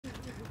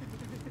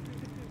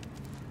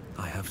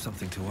I have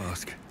something to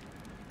ask.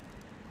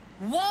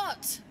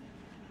 What?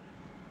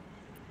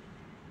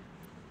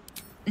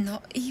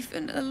 Not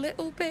even a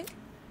little bit.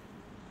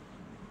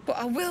 But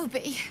I will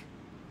be.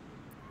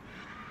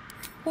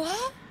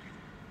 What?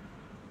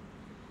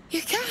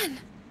 You can?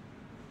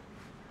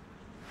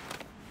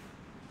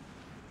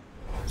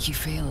 You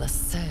feel a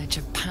surge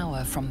of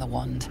power from the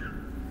wand.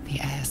 The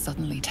air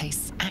suddenly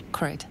tastes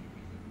acrid.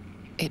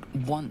 It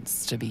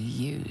wants to be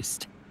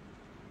used.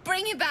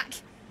 Bring him back!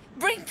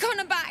 Bring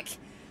Connor back!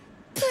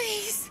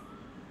 Please!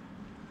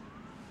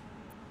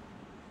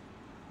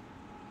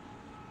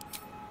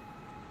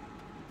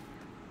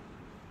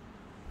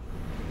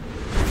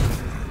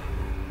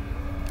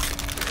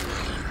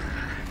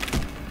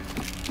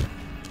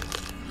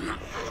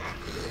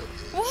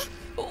 What?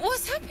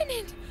 What's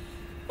happening?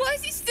 Why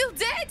is he still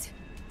dead?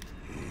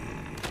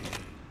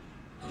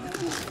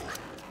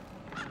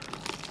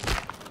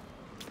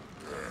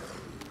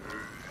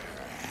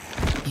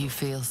 You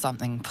feel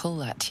something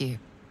pull at you.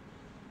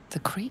 The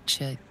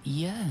creature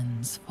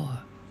yearns for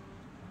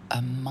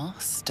a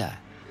master.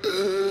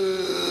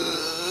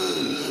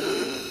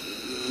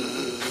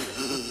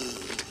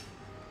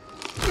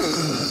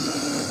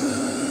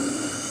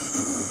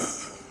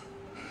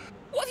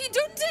 What have you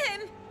done to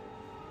him?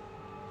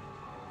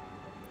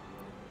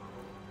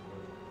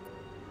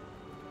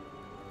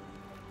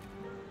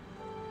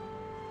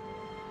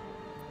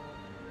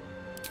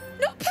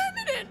 Not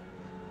permanent!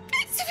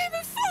 Bits of him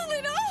have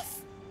fallen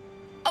off!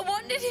 I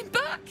wanted him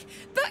back!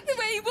 Back the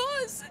way he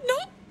was!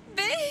 Not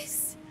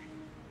this!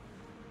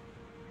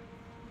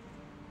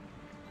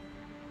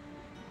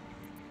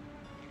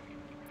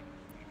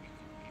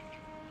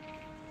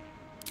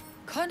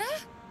 Connor?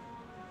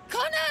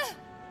 Connor!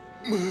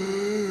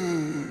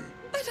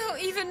 I don't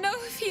even know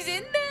if he's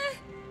in there.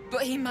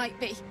 But he might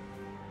be.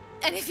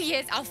 And if he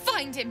is, I'll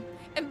find him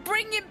and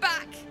bring him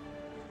back.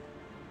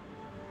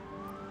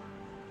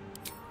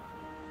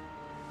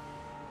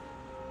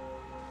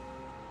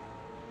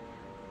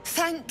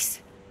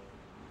 Thanks.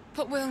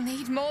 But we'll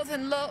need more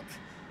than luck.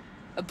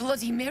 A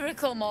bloody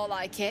miracle, more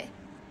like it.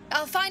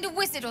 I'll find a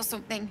wizard or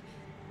something.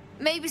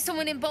 Maybe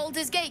someone in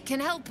Baldur's Gate can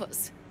help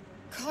us.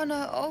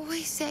 Connor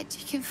always said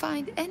you can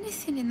find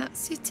anything in that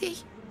city.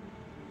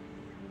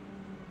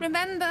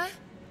 Remember?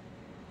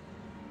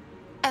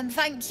 And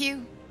thank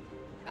you,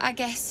 I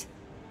guess.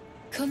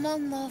 Come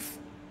on, love.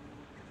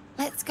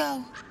 Let's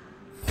go.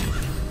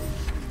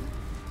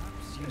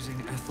 Perhaps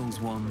using Ethel's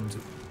wand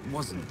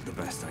wasn't the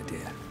best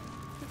idea.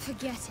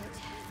 Forget it.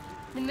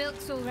 The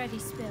milk's already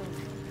spilled.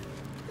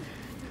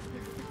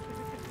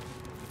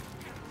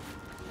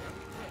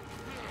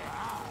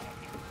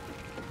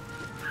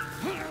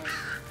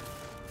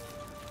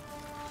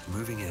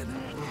 Moving in.